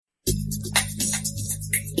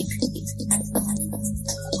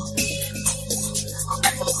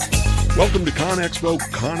Welcome to ConExpo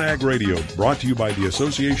ConAg Radio, brought to you by the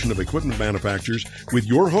Association of Equipment Manufacturers with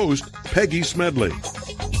your host, Peggy Smedley.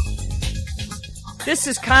 This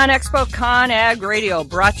is ConExpo ConAg Radio,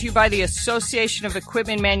 brought to you by the Association of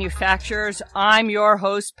Equipment Manufacturers. I'm your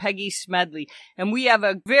host, Peggy Smedley, and we have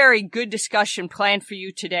a very good discussion planned for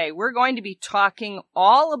you today. We're going to be talking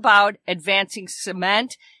all about advancing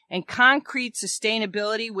cement and concrete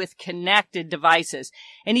sustainability with connected devices.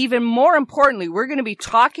 And even more importantly, we're going to be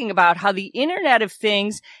talking about how the Internet of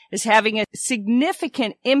Things is having a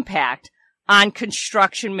significant impact on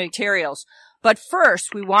construction materials. But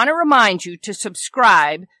first, we want to remind you to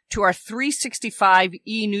subscribe to our 365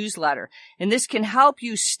 e-newsletter. And this can help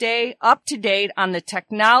you stay up to date on the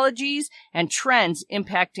technologies and trends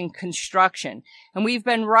impacting construction. And we've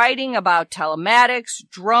been writing about telematics,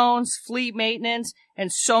 drones, fleet maintenance,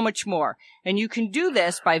 and so much more. And you can do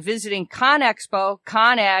this by visiting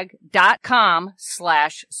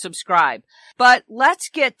conexpoconag.com/subscribe. But let's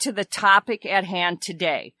get to the topic at hand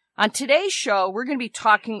today. On today's show, we're going to be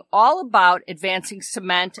talking all about advancing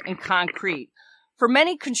cement and concrete. For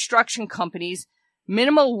many construction companies,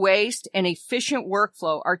 minimal waste and efficient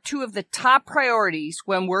workflow are two of the top priorities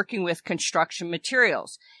when working with construction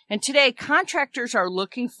materials. And today, contractors are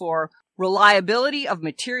looking for reliability of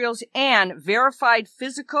materials and verified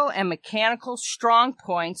physical and mechanical strong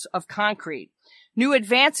points of concrete. New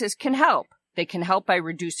advances can help. They can help by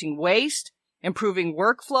reducing waste, improving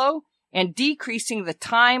workflow, and decreasing the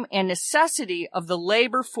time and necessity of the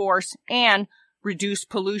labor force and reduce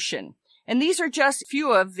pollution. And these are just a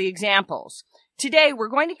few of the examples. Today, we're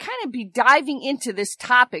going to kind of be diving into this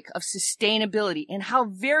topic of sustainability and how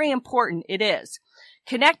very important it is.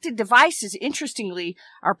 Connected devices, interestingly,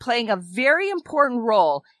 are playing a very important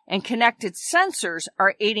role, and connected sensors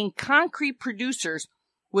are aiding concrete producers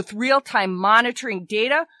with real-time monitoring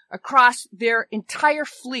data across their entire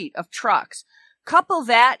fleet of trucks. Couple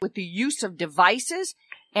that with the use of devices,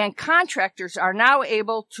 and contractors are now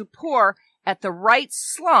able to pour at the right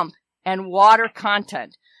slump and water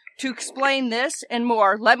content. To explain this and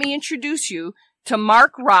more, let me introduce you to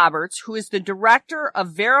Mark Roberts, who is the Director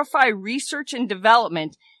of Verify Research and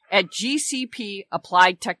Development at GCP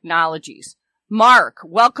Applied Technologies. Mark,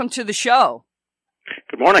 welcome to the show.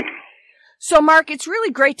 Good morning. So, Mark, it's really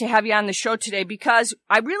great to have you on the show today because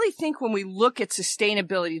I really think when we look at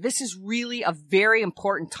sustainability, this is really a very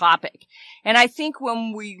important topic. And I think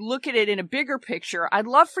when we look at it in a bigger picture, I'd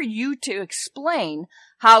love for you to explain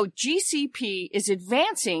how GCP is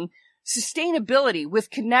advancing sustainability with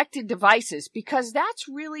connected devices, because that's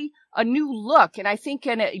really a new look and I think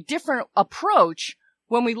in a different approach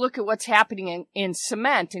when we look at what's happening in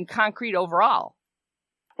cement and concrete overall.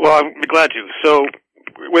 Well, I'm glad to. So,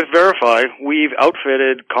 with Verify, we've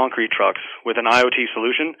outfitted concrete trucks with an IoT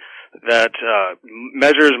solution that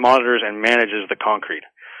measures, monitors, and manages the concrete.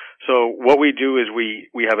 So what we do is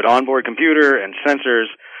we have an onboard computer and sensors,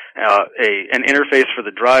 an interface for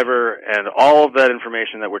the driver, and all of that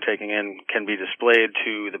information that we're taking in can be displayed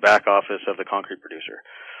to the back office of the concrete producer.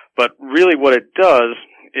 But really what it does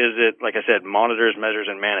is it, like I said, monitors, measures,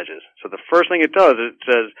 and manages. So the first thing it does, it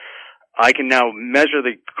says, I can now measure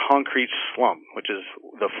the concrete slump, which is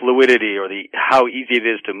the fluidity or how easy it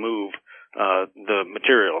is to move the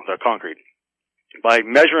material, the concrete. By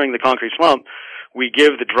measuring the concrete slump, we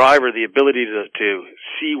give the driver the ability to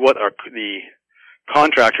see what the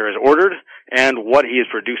contractor has ordered and what he is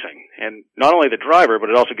producing. And not only the driver, but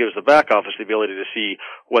it also gives the back office the ability to see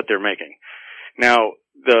what they're making. Now,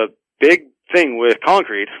 the big thing with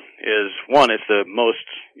concrete is, one, it's the most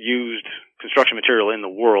used construction material in the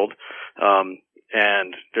world,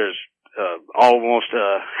 and there's almost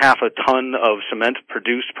half a ton of cement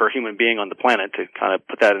produced per human being on the planet, to kind of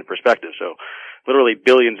put that in perspective. So literally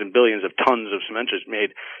billions and billions of tons of cement is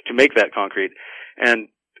made to make that concrete, and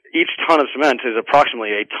each ton of cement is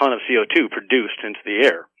approximately a ton of CO2 produced into the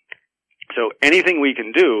air. So anything we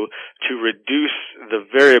can do to reduce the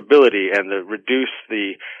variability and reduce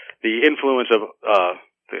the influence of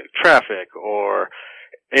the traffic or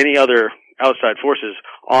any other outside forces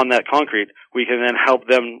on that concrete, we can then help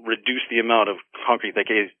them reduce the amount of concrete that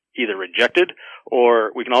gets either rejected,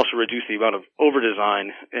 or we can also reduce the amount of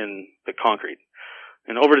overdesign in the concrete.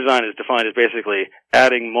 And overdesign is defined as basically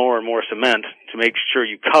adding more and more cement to make sure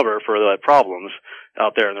you cover for the problems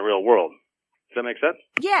out there in the real world. Does that make sense?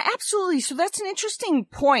 Yeah, absolutely. So that's an interesting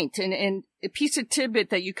point and a piece of tidbit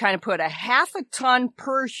that you kind of put, a half a ton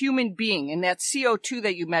per human being, and that CO2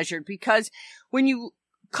 that you measured, because when you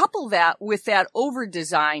couple that with that over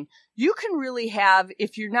design, you can really have,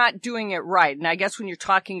 if you're not doing it right, and I guess when you're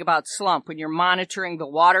talking about slump, when you're monitoring the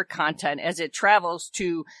water content as it travels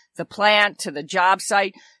to the plant, to the job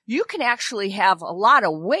site, you can actually have a lot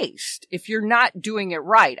of waste if you're not doing it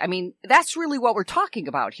right. I mean, that's really what we're talking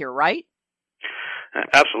about here, right?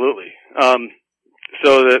 Absolutely.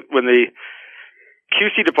 So that when the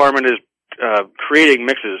QC department is creating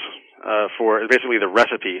mixes for basically the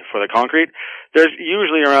recipe for the concrete, there's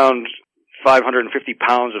usually around 550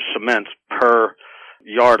 pounds of cement per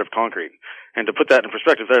yard of concrete. And to put that in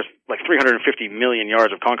perspective, there's like 350 million yards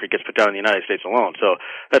of concrete gets put down in the United States alone. So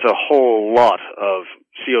that's a whole lot of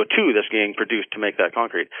CO2 that's being produced to make that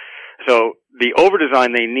concrete. So the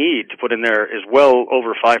over-design they need to put in there is well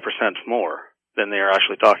over 5% more than they are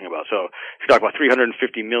actually talking about. So if you talk about 350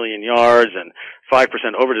 million yards and 5%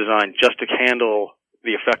 over-design just to handle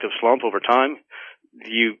the effect of slump over time,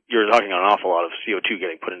 you're talking an awful lot of CO2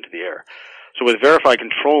 getting put into the air. So with Verify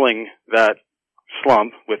controlling that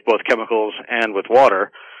slump with both chemicals and with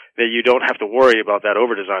water, that you don't have to worry about that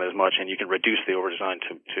over-design as much, and you can reduce the over-design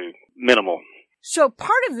to minimal. So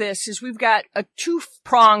part of this is we've got a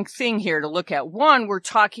two-pronged thing here to look at. One, we're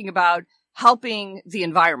talking about helping the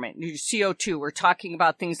environment, CO2. We're talking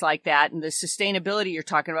about things like that and the sustainability you're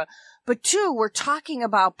talking about. But two, we're talking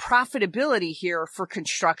about profitability here for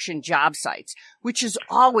construction job sites, which is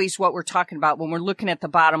always what we're talking about when we're looking at the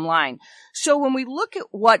bottom line. So when we look at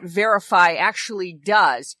what Verify actually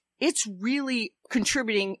does, it's really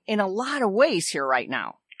contributing in a lot of ways here right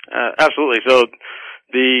now. Absolutely. So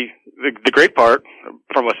the great part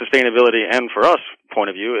from a sustainability and for us point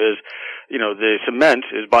of view is, the cement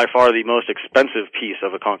is by far the most expensive piece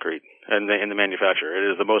of a concrete in the manufacture.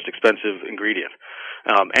 It is the most expensive ingredient.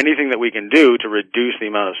 Anything that we can do to reduce the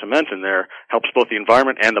amount of cement in there helps both the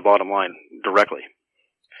environment and the bottom line directly.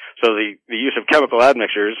 So the use of chemical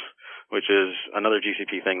admixtures, which is another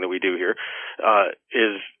GCP thing that we do here,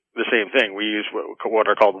 is the same thing. We use what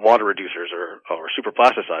are called water reducers or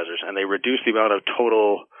superplasticizers, and they reduce the amount of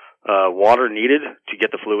total water needed to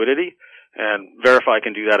get the fluidity. And Verify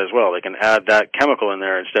can do that as well. They can add that chemical in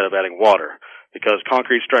there instead of adding water, because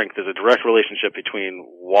concrete strength is a direct relationship between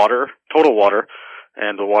total water,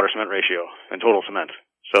 and the water-cement ratio and total cement.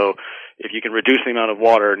 So if you can reduce the amount of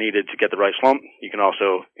water needed to get the right slump, you can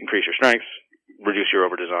also increase your strength, reduce your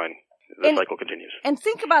over-design. The cycle continues. And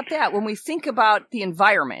think about that. When we think about the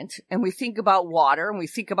environment and we think about water and we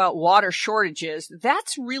think about water shortages,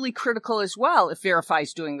 that's really critical as well if Verify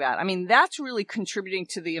is doing that. I mean, that's really contributing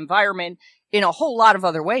to the environment in a whole lot of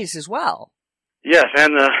other ways as well. Yes,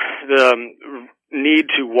 and the need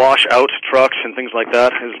to wash out trucks and things like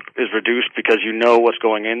that is reduced because you know what's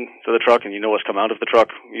going into the truck and you know what's come out of the truck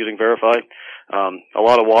using Verify. A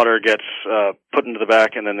lot of water gets put into the back,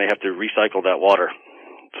 and then they have to recycle that water.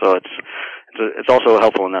 So it's also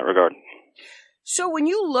helpful in that regard. So when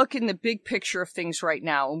you look in the big picture of things right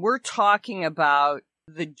now, and we're talking about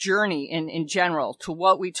the journey in general to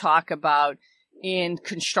what we talk about in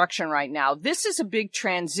construction right now, this is a big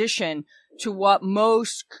transition to what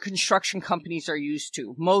most construction companies are used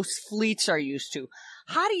to, most fleets are used to.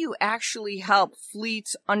 How do you actually help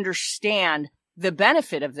fleets understand the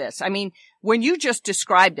benefit of this? I mean, when you just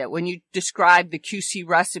described it, when you described the QC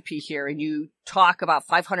recipe here and you talk about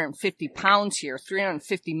 550 pounds here,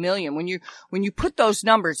 350 million, when you put those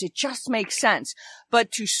numbers, it just makes sense.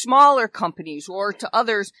 But to smaller companies or to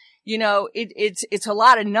others, it's a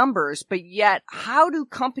lot of numbers, but yet how do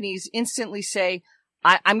companies instantly say,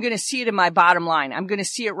 I'm going to see it in my bottom line. I'm going to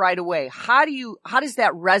see it right away. How does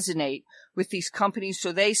that resonate with these companies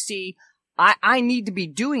so they see, I need to be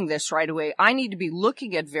doing this right away. I need to be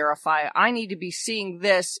looking at Verify. I need to be seeing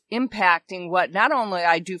this impacting what not only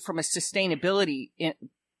I do from a sustainability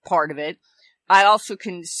part of it, I also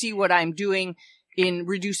can see what I'm doing in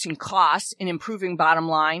reducing costs and improving bottom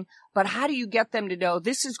line. But how do you get them to know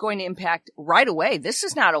this is going to impact right away? This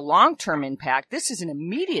is not a long-term impact. This is an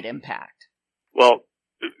immediate impact. Well,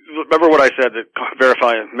 remember what I said, that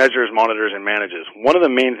Verify measures, monitors, and manages. One of the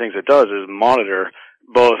main things it does is monitor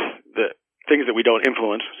both the things that we don't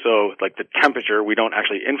influence, so like the temperature, we don't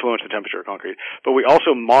actually influence the temperature of concrete, but we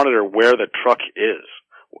also monitor where the truck is,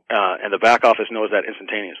 and the back office knows that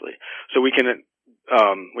instantaneously. So we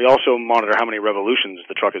also monitor how many revolutions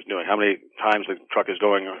the truck is doing, how many times the truck is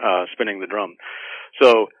going, spinning the drum.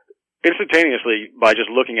 So instantaneously, by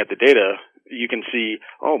just looking at the data, you can see,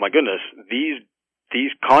 oh my goodness,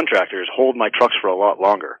 these contractors hold my trucks for a lot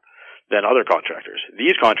longer than other contractors.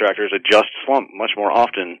 These contractors adjust slump much more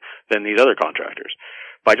often than these other contractors.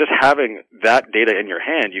 By just having that data in your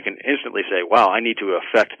hand, you can instantly say, wow, I need to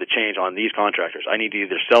affect the change on these contractors. I need to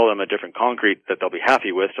either sell them a different concrete that they'll be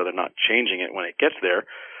happy with so they're not changing it when it gets there,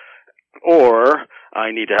 or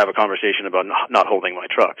I need to have a conversation about not holding my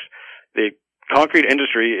trucks. The concrete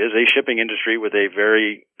industry is a shipping industry with a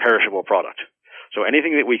very perishable product. So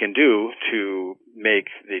anything that we can do to make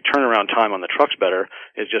the turnaround time on the trucks better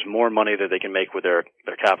is just more money that they can make with their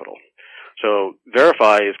capital. So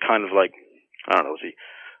Verify is kind of like, I don't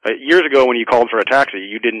know, years ago when you called for a taxi,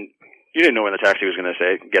 you didn't know when the taxi was going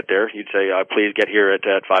to get there. You'd say, please get here at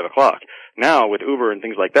 5 o'clock. Now with Uber and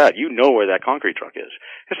things like that, you know where that concrete truck is.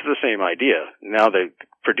 This is the same idea. Now the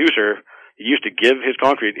producer used to give his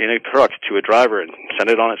concrete in a truck to a driver and send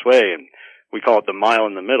it on its way, and we call it the mile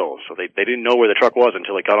in the middle. So they didn't know where the truck was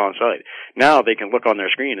until it got on site. Now they can look on their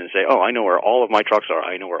screen and say, I know where all of my trucks are.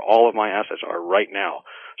 I know where all of my assets are right now.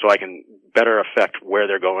 So I can better affect where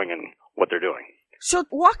they're going and what they're doing. So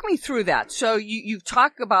walk me through that. So you've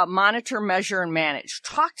talked about monitor, measure, and manage.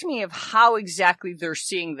 Talk to me of how exactly they're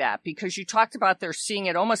seeing that, because you talked about they're seeing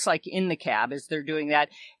it almost like in the cab as they're doing that,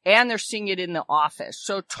 and they're seeing it in the office.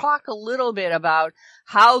 So talk a little bit about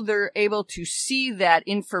how they're able to see that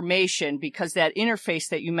information, because that interface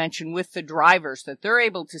that you mentioned with the drivers, that they're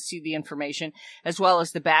able to see the information as well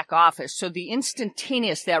as the back office. So the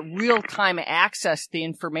instantaneous, that real-time access to the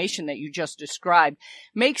information that you just described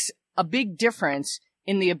makes a big difference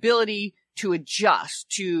in the ability to adjust,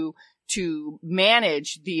 to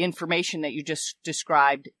manage the information that you just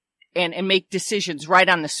described and make decisions right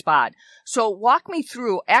on the spot. So walk me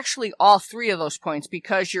through actually all three of those points,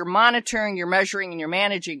 because you're monitoring, you're measuring, and you're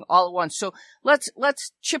managing all at once. So let's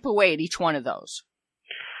chip away at each one of those.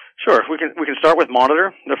 Sure. We can start with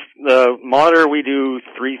monitor. The monitor, we do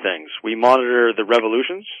three things. We monitor the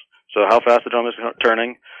revolutions, so how fast the drum is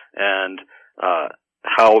turning, and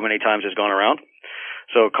how many times it's gone around.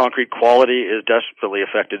 So concrete quality is desperately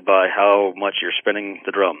affected by how much you're spinning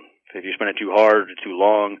the drum. If you spin it too hard, too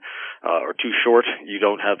long, or too short, you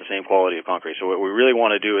don't have the same quality of concrete. So what we really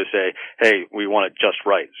want to do is say, hey, we want it just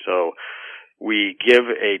right. So we give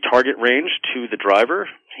a target range to the driver.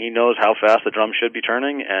 He knows how fast the drum should be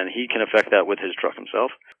turning, and he can affect that with his truck himself.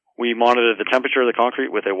 We monitor the temperature of the concrete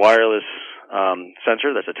with a wireless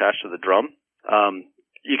sensor that's attached to the drum.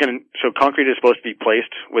 So concrete is supposed to be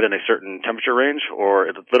placed within a certain temperature range, or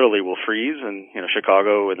it literally will freeze in,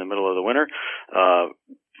 Chicago in the middle of the winter,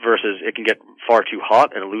 versus it can get far too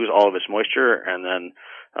hot and lose all of its moisture and then,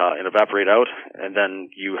 and evaporate out, and then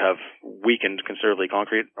you have weakened considerably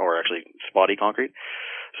concrete, or actually spotty concrete.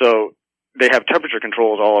 So they have temperature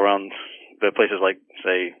controls all around the places like,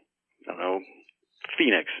 say,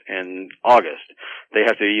 Phoenix in August. They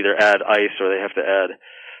have to either add ice or they have to add,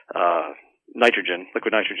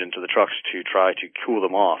 liquid nitrogen to the trucks to try to cool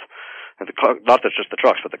them off. Not just the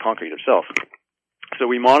trucks, but the concrete itself. So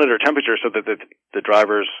we monitor temperature so that the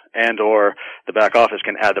drivers and or the back office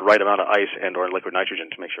can add the right amount of ice and or liquid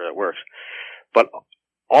nitrogen to make sure that works. But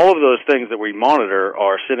all of those things that we monitor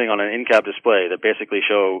are sitting on an in-cab display that basically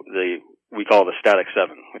show we call the static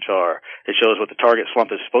 7, which are, it shows what the target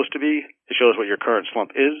slump is supposed to be, it shows what your current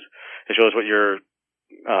slump is, it shows what your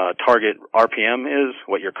target RPM is,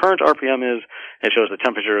 what your current RPM is, it shows the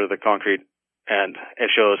temperature of the concrete, and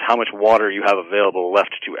it shows how much water you have available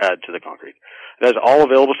left to add to the concrete. That is all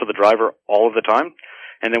available to the driver all of the time.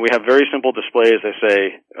 And then we have very simple displays that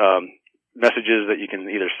say messages that you can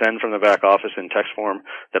either send from the back office in text form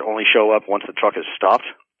that only show up once the truck is stopped.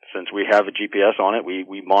 Since we have a GPS on it,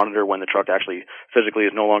 we monitor when the truck actually physically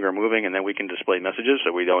is no longer moving, and then we can display messages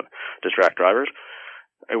so we don't distract drivers.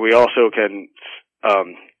 And we also can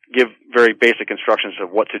give very basic instructions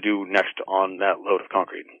of what to do next on that load of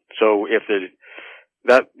concrete. So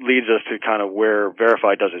that leads us to kind of where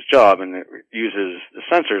Verify does its job, and it uses the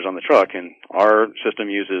sensors on the truck, and our system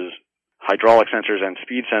uses hydraulic sensors and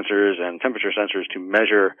speed sensors and temperature sensors to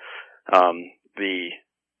measure the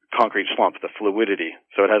concrete slump, the fluidity.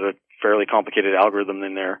 So it has a fairly complicated algorithm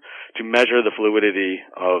in there to measure the fluidity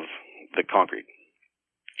of the concrete.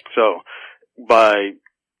 So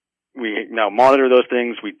we now monitor those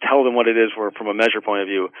things. We tell them what it is from a measure point of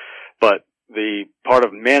view, but the part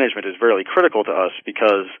of management is very critical to us,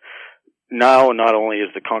 because now not only is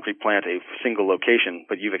the concrete plant a single location,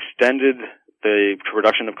 but you've extended the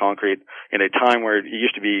production of concrete in a time where it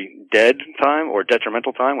used to be dead time or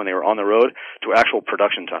detrimental time when they were on the road to actual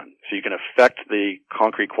production time. So you can affect the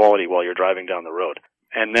concrete quality while you're driving down the road.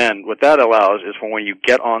 And then what that allows is for when you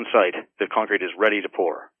get on site, the concrete is ready to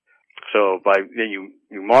pour. So then you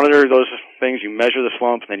monitor those things, you measure the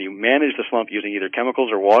slump, then you manage the slump using either chemicals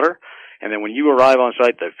or water, and then when you arrive on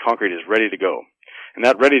site, the concrete is ready to go. And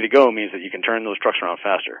that ready to go means that you can turn those trucks around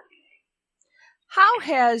faster. How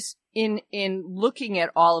has, in looking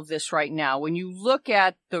at all of this right now, when you look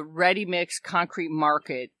at the ready-mix concrete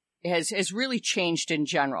market, has really changed in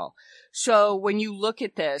general. So when you look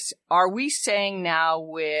at this, are we saying now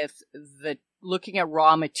with looking at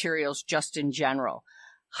raw materials just in general,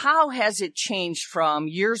 how has it changed from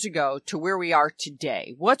years ago to where we are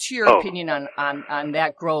today? What's your opinion on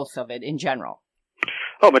that growth of it in general?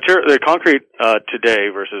 The concrete today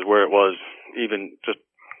versus where it was even just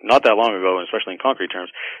not that long ago, and especially in concrete terms,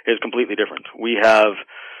 is completely different. We have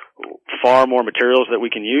far more materials that we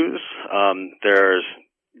can use. There's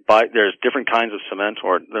different kinds of cement,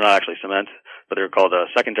 or they're not actually cement, but they're called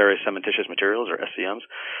secondary cementitious materials, or SCMs.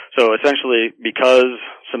 So essentially, because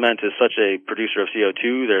cement is such a producer of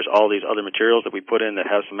CO2, there's all these other materials that we put in that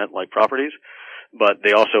have cement-like properties, but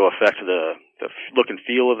they also affect the look and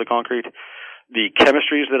feel of the concrete. The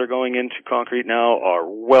chemistries that are going into concrete now are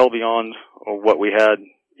well beyond what we had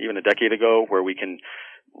even a decade ago, where we can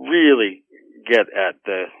really get at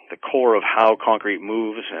the core of how concrete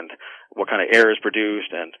moves and what kind of air is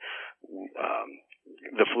produced and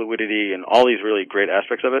the fluidity and all these really great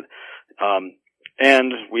aspects of it.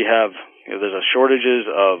 And we have, there's a shortages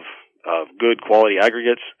of good quality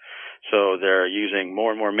aggregates. So they're using more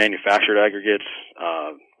and more manufactured aggregates,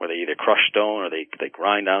 where they either crush stone or they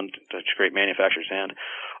grind down to create manufactured sand.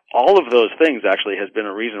 All of those things actually has been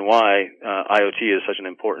a reason why IoT is such an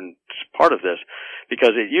important part of this,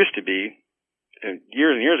 because it used to be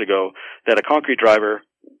years and years ago that a concrete driver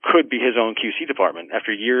could be his own QC department.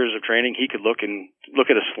 After years of training, he could look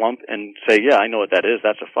at a slump and say, yeah, I know what that is.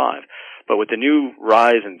 That's a 5. But with the new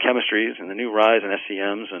rise in chemistries and the new rise in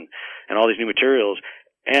SCMs and all these new materials,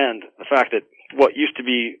 and the fact that what used to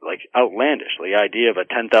be like outlandish, the idea of a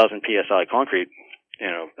 10,000 psi concrete,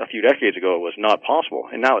 a few decades ago was not possible,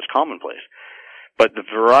 and now it's commonplace. But the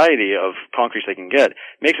variety of concretes they can get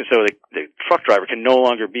makes it so the truck driver can no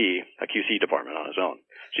longer be a QC department on his own.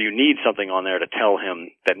 So you need something on there to tell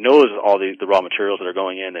him that knows all the raw materials that are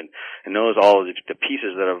going in and knows all of the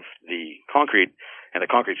pieces that of the concrete and the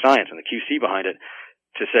concrete science and the QC behind it,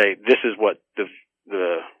 to say this is what the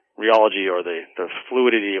rheology or the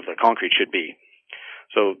fluidity of the concrete should be.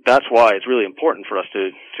 So that's why it's really important for us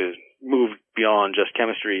to move beyond just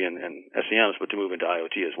chemistry and SCMs, but to move into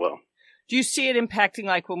IoT as well. Do you see it impacting,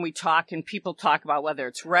 like when we talk and people talk about whether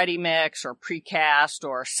it's ready mix or precast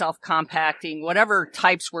or self-compacting, whatever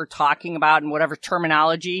types we're talking about and whatever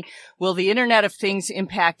terminology, will the Internet of Things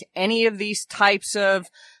impact any of these types of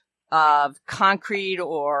concrete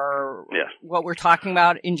or what we're talking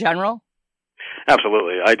about in general?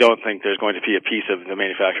 Absolutely. I don't think there's going to be a piece of the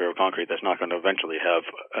manufacture of concrete that's not going to eventually have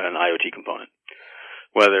an IoT component.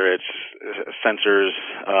 Whether it's sensors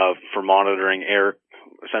for monitoring air,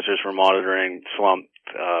 sensors for monitoring slump.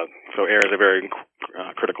 So air is a very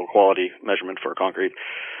critical quality measurement for concrete.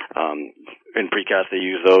 In precast, they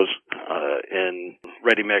use those. In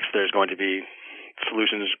ready mix, there's going to be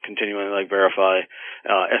solutions continuing like Verify.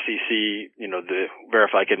 SEC, the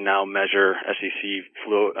Verify can now measure SEC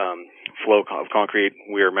flow of concrete.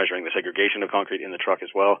 We are measuring the segregation of concrete in the truck as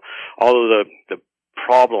well. All of the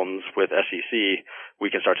problems with SEC, we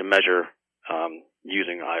can start to measure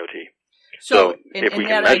using IoT. So if we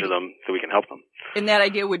can measure them, so we can help them. And that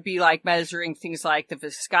idea would be like measuring things like the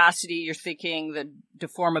viscosity, you're thinking, the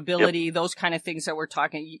deformability, those kind of things that we're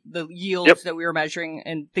talking, the yields that we were measuring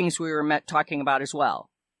and things we were talking about as well.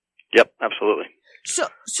 Yep, absolutely.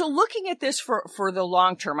 So looking at this for the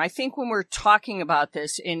long term, I think when we're talking about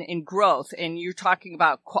this in growth, and you're talking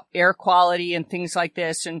about air quality and things like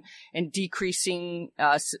this, and decreasing,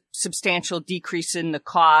 substantial decrease in the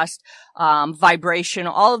cost, vibration,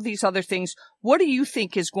 all of these other things, what do you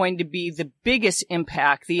think is going to be the biggest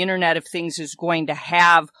impact the Internet of Things is going to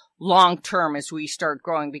have long term as we start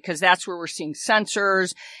growing? Because that's where we're seeing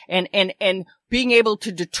sensors and being able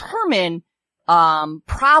to determine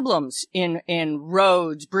problems in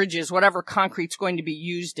roads, bridges, whatever concrete's going to be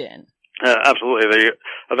used in. Absolutely.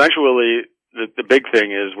 Eventually, the big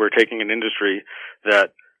thing is we're taking an industry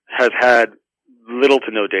that has had little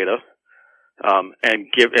to no data, and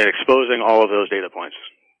exposing all of those data points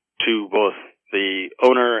to both the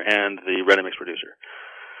owner and the ready-mix producer.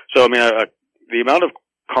 So, the amount of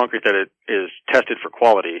concrete that it is tested for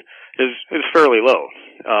quality is fairly low.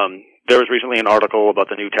 There was recently an article about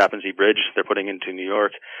the new Tappan Zee Bridge they're putting into New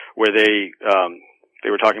York, where they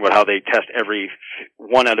were talking about how they test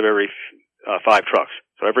one out of every 5 trucks.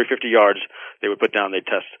 So every 50 yards they would put down, they'd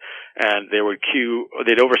test, and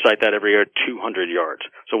they'd oversight that every 200 yards.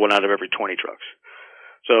 So 1 out of every 20 trucks.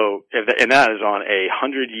 So, and that is on a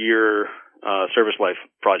 100-year service life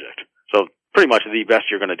project. So pretty much the best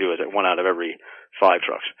you're going to do is at 1 out of every 5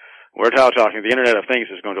 trucks. We're now talking the Internet of Things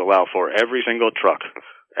is going to allow for every single truck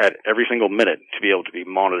at every single minute to be able to be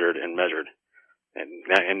monitored and measured.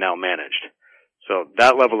 and now managed. So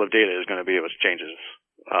that level of data is going to be what changes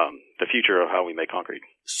the future of how we make concrete.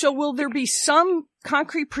 So will there be some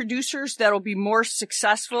concrete producers that will be more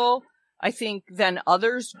successful, I think, than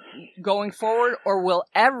others going forward, or will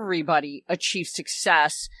everybody achieve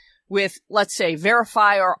success with, let's say,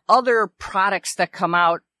 Verify or other products that come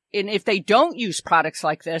out? And if they don't use products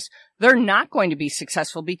like this, they're not going to be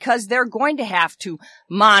successful because they're going to have to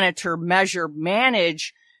monitor, measure,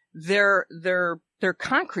 manage their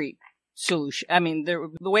concrete solution. I mean,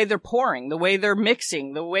 the way they're pouring, the way they're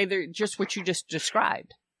mixing, the way they're just what you just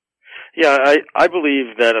described. Yeah, I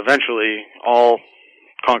believe that eventually all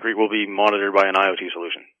concrete will be monitored by an IoT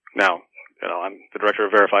solution. Now, I'm the director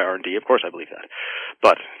of Verify R&D. Of course, I believe that.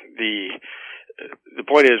 But the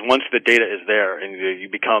point is, once the data is there and you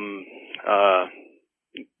become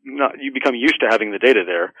used to having the data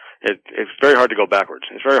there, it's very hard to go backwards.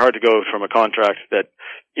 It's very hard to go from a contract that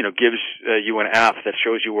gives you an app that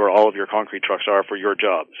shows you where all of your concrete trucks are for your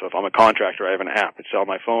job. So if I'm a contractor, I have an app. It's on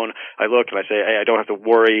my phone. I look and I say, hey, I don't have to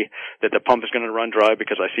worry that the pump is going to run dry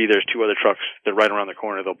because I see there's 2 other trucks that are right around the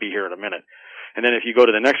corner. They'll be here in a minute. And then if you go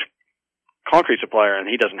to the next concrete supplier and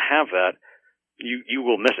he doesn't have that, you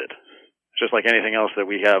will miss it. Just like anything else that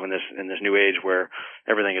we have in this new age where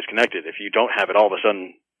everything is connected. If you don't have it, all of a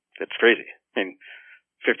sudden, it's crazy. I mean,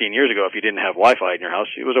 15 years ago, if you didn't have Wi-Fi in your house,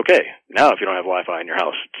 it was okay. Now, if you don't have Wi-Fi in your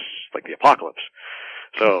house, it's like the apocalypse.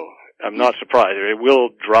 So I'm not surprised. It will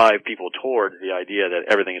drive people toward the idea that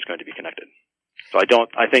everything is going to be connected. So I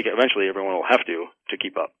think eventually everyone will have to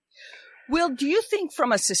keep up. Will, do you think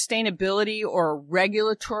from a sustainability or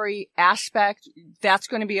regulatory aspect, that's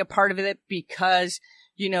going to be a part of it? Because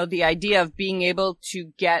the idea of being able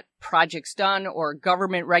to get projects done or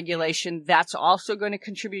government regulation, that's also going to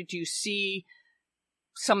contribute. Do you see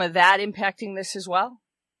some of that impacting this as well?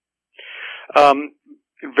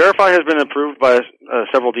 Verify has been approved by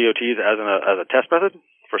several DOTs as a test method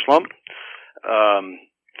for slump.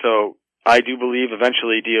 So I do believe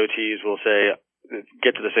eventually DOTs will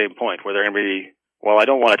get to the same point where they're going to be, well, I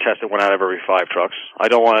don't want to test it 1 out of every 5 trucks. I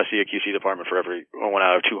don't want to see a QC department for every 1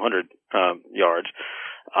 out of 200 yards.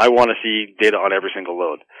 I want to see data on every single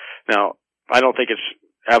load. Now, I don't think it's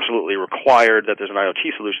absolutely required that there's an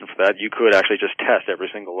IoT solution for that. You could actually just test every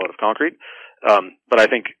single load of concrete. But I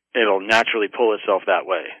think it'll naturally pull itself that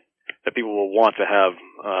way, that people will want to have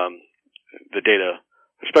the data,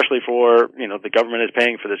 especially for, the government is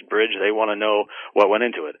paying for this bridge. They want to know what went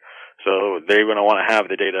into it. So they're going to want to have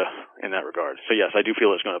the data in that regard. So yes, I do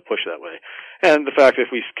feel it's going to push that way. And the fact that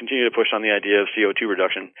if we continue to push on the idea of CO2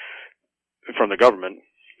 reduction from the government,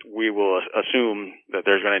 we will assume that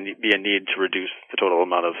there's going to be a need to reduce the total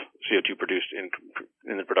amount of CO2 produced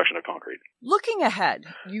in the production of concrete. Looking ahead,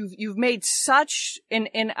 you've made such, and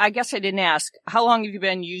I guess I didn't ask, how long have you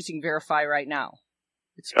been using Verify right now?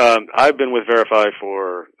 I've been with Verify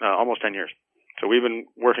for almost 10 years. So we've been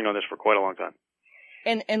working on this for quite a long time.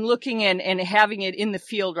 And looking and having it in the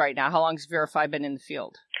field right now, how long has Verify been in the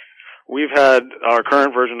field? We've had our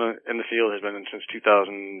current version in the field has been since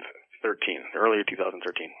 2013, earlier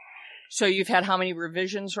 2013. So you've had how many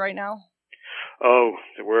revisions right now? Oh,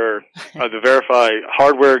 the Verify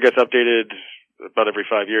hardware gets updated about every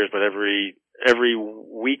 5 years, but every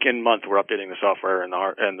week and month we're updating the software and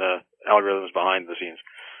the algorithms behind the scenes.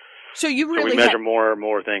 So we measure more and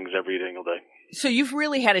more things every single day. So you've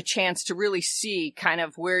really had a chance to really see kind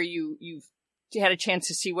of where you've had a chance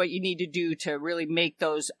to see what you need to do to really make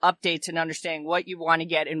those updates and understanding what you want to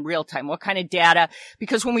get in real time, what kind of data.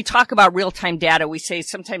 Because when we talk about real time data, we say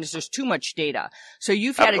sometimes there's too much data. So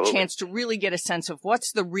you've had a chance to really get a sense of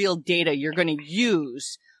what's the real data you're going to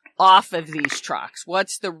use off of these trucks.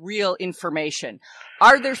 What's the real information?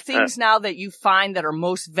 Are there things now that you find that are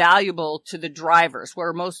most valuable to the drivers, what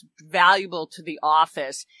are most valuable to the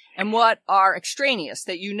office, and what are extraneous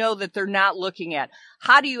that that they're not looking at?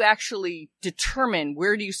 How do you actually determine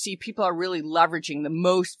where do you see people are really leveraging the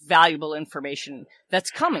most valuable information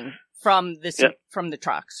that's coming from from the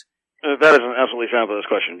trucks? That is an absolutely fabulous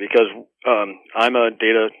question because I'm a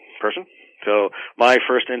data person. So my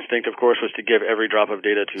first instinct, of course, was to give every drop of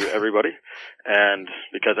data to everybody, and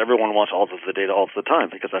because everyone wants all of the data all the time,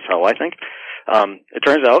 because that's how I think. It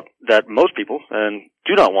turns out that most people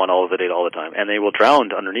do not want all of the data all the time, and they will drown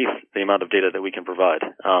underneath the amount of data that we can provide.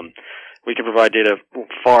 We can provide data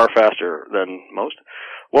far faster than most.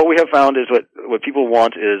 What we have found is what people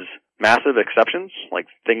want is massive exceptions, like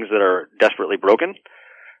things that are desperately broken,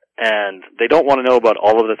 and they don't want to know about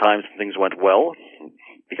all of the times things went well,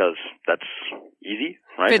 because that's easy,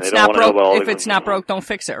 right? If it's not broke, don't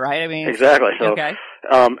fix it, right? I mean, exactly. So, okay.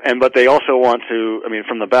 But they also want to,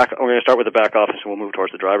 from the back, we're going to start with the back office and we'll move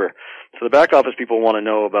towards the driver. So the back office people want to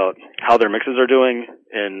know about how their mixes are doing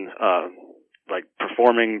in,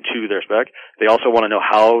 performing to their spec. They also want to know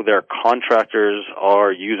how their contractors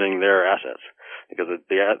are using their assets. Because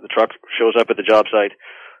the truck shows up at the job site,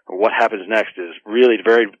 what happens next is really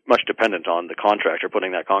very much dependent on the contractor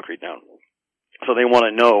putting that concrete down. So they want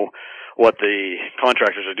to know what the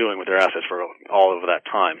contractors are doing with their assets for all of that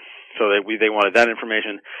time. So they wanted that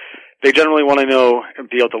information. They generally want to know,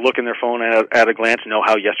 be able to look in their phone at a glance, know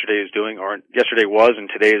how yesterday is doing, or yesterday was and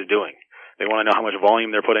today is doing. They want to know how much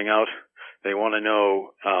volume they're putting out. They want to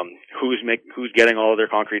know who's getting all of their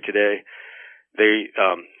concrete today.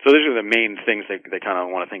 So those are the main things they kind of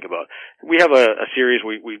want to think about. We have a series.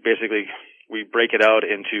 We basically break it out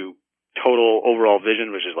into total overall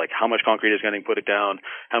vision, which is like how much concrete is getting put down,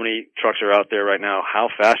 how many trucks are out there right now, how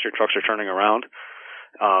fast your trucks are turning around.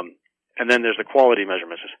 And then there's the quality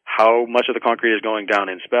measurements. How much of the concrete is going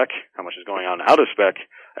down in spec, how much is going on out of spec,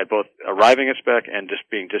 at both arriving at spec and just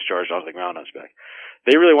being discharged off the ground on spec.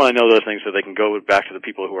 They really want to know those things so they can go back to the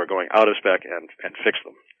people who are going out of spec and fix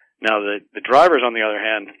them. Now the drivers, on the other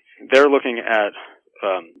hand, they're looking at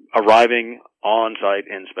arriving on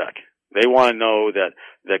site in spec. They want to know that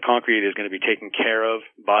the concrete is going to be taken care of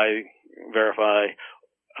by Verify,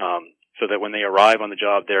 so that when they arrive on the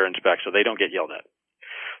job, they're in spec, so they don't get yelled at.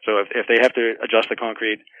 So if they have to adjust the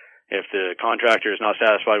concrete, if the contractor is not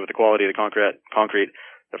satisfied with the quality of the concrete,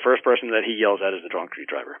 the first person that he yells at is the concrete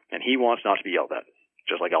driver, and he wants not to be yelled at,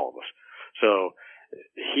 just like all of us. So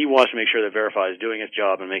he wants to make sure that Verify is doing its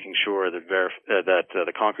job and making sure that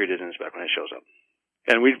the concrete is in spec when it shows up.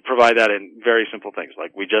 And we provide that in very simple things,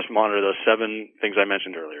 like we just monitor those 7 things I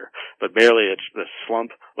mentioned earlier. But barely it's the slump,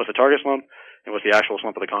 what's the target slump, and what's the actual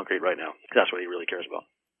slump of the concrete right now. That's what he really cares about.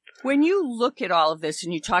 When you look at all of this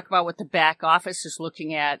and you talk about what the back office is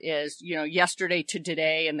looking at is, yesterday to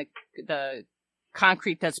today and the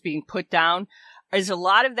concrete that's being put down, is a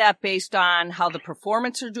lot of that based on how the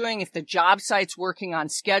performance are doing? If the job site's working on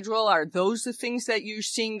schedule, are those the things that you're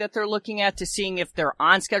seeing that they're looking at to seeing if they're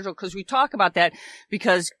on schedule? Because we talk about that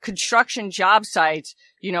because construction job sites,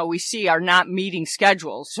 we see are not meeting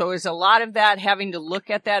schedules. So is a lot of that having to look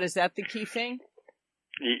at that? Is that the key thing?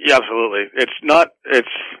 Yeah, absolutely. It's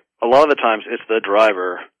a lot of the times it's the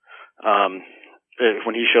driver.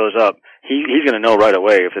 When he shows up, he's going to know right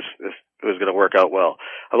away if this is going to work out well.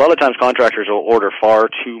 A lot of times contractors will order far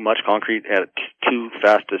too much concrete at too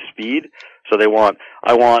fast a speed. So I want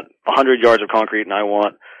 100 yards of concrete and I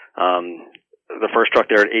want, the first truck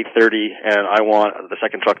there at 8:30 and I want the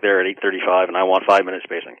second truck there at 8:35 and I want 5-minute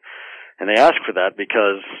spacing. And they ask for that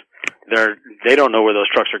because they don't know where those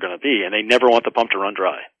trucks are going to be and they never want the pump to run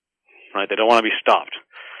dry. Right? They don't want to be stopped.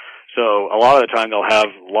 So a lot of the time they'll have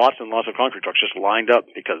lots and lots of concrete trucks just lined up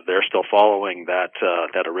because they're still following that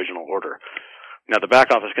original order. Now the back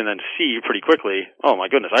office can then see pretty quickly, oh my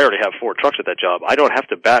goodness, I already have 4 trucks at that job. I don't have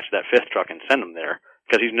to batch that 5th truck and send them there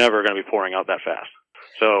because he's never going to be pouring out that fast.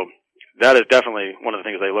 So that is definitely one of the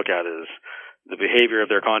things they look at is the behavior of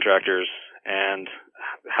their contractors and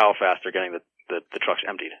how fast they're getting the trucks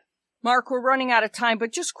emptied. Mark, we're running out of time,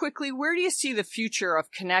 but just quickly, where do you see the future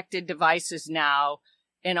of connected devices now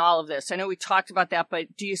in all of this? I know we talked about that,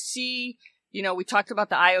 but do you see, we talked about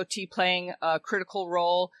the IoT playing a critical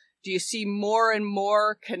role. Do you see more and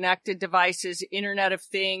more connected devices, Internet of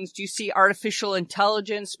Things? Do you see artificial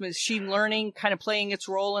intelligence, machine learning kind of playing its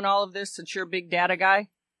role in all of this since you're a big data guy?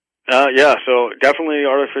 Yeah, so definitely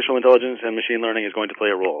artificial intelligence and machine learning is going to play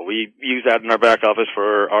a role. We use that in our back office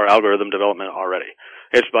for our algorithm development already.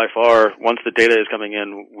 It's by far, once the data is coming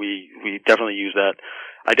in, we definitely use that.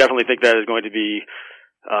 I definitely think that is going to be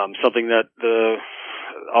something that the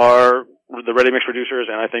ready-mix producers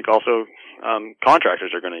and I think also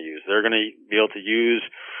contractors are going to use. They're going to be able to use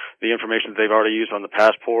the information that they've already used on the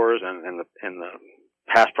past pours and the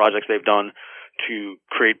past projects they've done to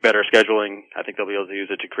create better scheduling. I think they'll be able to use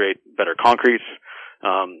it to create better concretes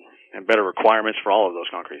and better requirements for all of those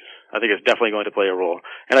concretes. I think it's definitely going to play a role.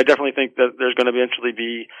 And I definitely think that there's going to eventually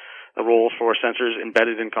be a role for sensors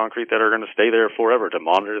embedded in concrete that are going to stay there forever to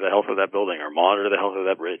monitor the health of that building or monitor the health of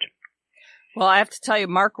that bridge. Well, I have to tell you,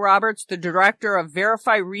 Mark Roberts, the Director of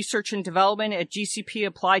Verify Research and Development at GCP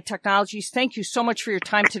Applied Technologies, thank you so much for your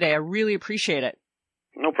time today. I really appreciate it.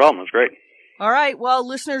 No problem. It's great. All right. Well,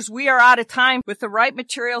 listeners, we are out of time. With the right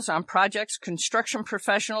materials on projects, construction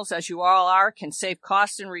professionals, as you all are, can save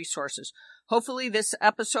costs and resources. Hopefully this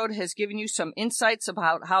episode has given you some insights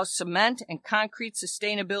about how cement and concrete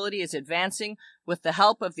sustainability is advancing with the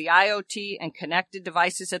help of the IoT and connected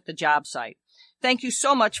devices at the job site. Thank you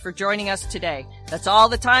so much for joining us today. That's all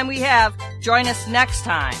the time we have. Join us next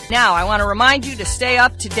time. Now, I want to remind you to stay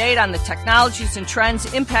up to date on the technologies and trends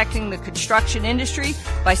impacting the construction industry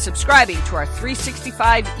by subscribing to our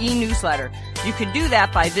 365 e-newsletter. You can do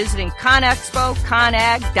that by visiting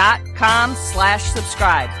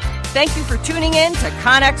conexpoconag.com/subscribe. Thank you for tuning in to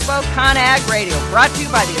ConExpo ConAg Radio, brought to you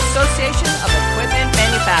by the Association of